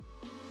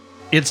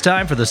It's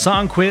time for the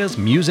Song Quiz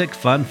Music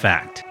Fun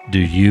Fact. Do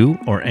you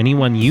or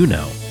anyone you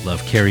know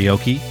love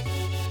karaoke?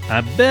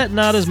 I bet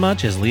not as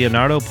much as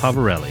Leonardo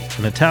Pavarelli,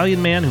 an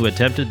Italian man who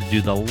attempted to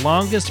do the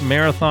longest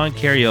marathon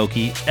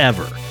karaoke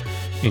ever,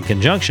 in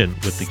conjunction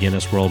with the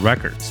Guinness World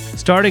Records.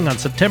 Starting on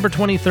September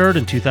 23rd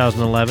in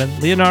 2011,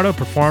 Leonardo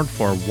performed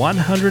for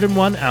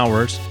 101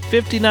 hours,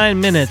 59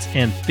 minutes,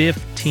 and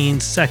 15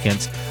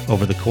 seconds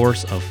over the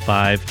course of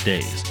 5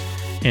 days.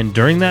 And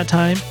during that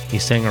time, he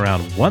sang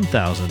around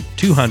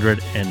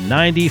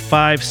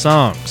 1,295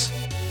 songs.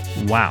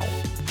 Wow.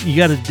 You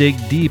gotta dig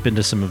deep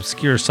into some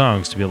obscure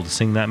songs to be able to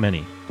sing that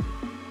many.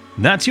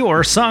 That's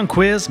your Song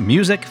Quiz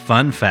Music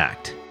Fun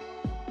Fact.